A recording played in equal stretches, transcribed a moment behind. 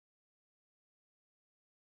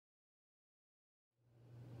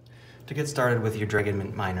To get started with your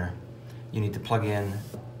DragonMint miner, you need to plug in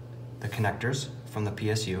the connectors from the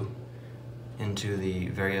PSU into the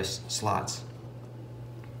various slots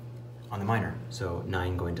on the miner. So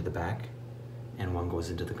 9 go into the back and 1 goes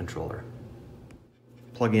into the controller.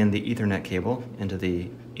 Plug in the Ethernet cable into the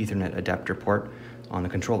Ethernet adapter port on the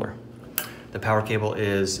controller. The power cable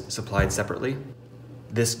is supplied separately.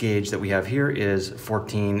 This gauge that we have here is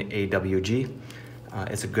 14 AWG.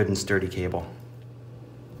 It's a good and sturdy cable.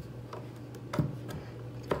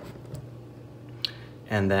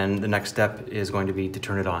 And then the next step is going to be to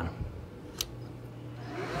turn it on.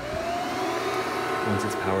 Once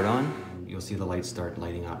it's powered on, you'll see the lights start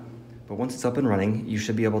lighting up. But once it's up and running, you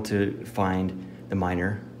should be able to find the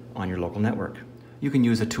miner on your local network. You can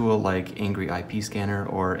use a tool like Angry IP Scanner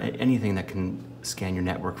or anything that can scan your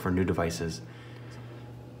network for new devices.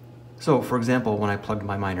 So for example, when I plugged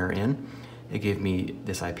my miner in, it gave me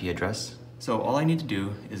this IP address. So all I need to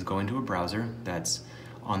do is go into a browser that's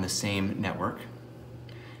on the same network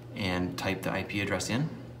and type the IP address in.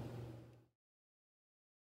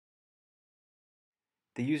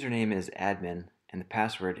 The username is admin and the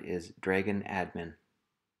password is dragonadmin.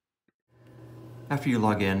 After you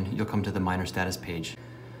log in, you'll come to the miner status page.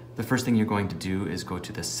 The first thing you're going to do is go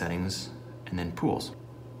to the settings and then pools.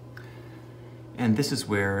 And this is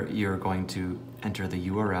where you're going to enter the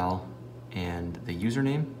URL and the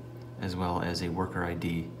username, as well as a worker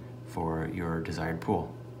ID for your desired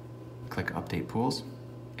pool. Click Update Pools,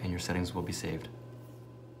 and your settings will be saved.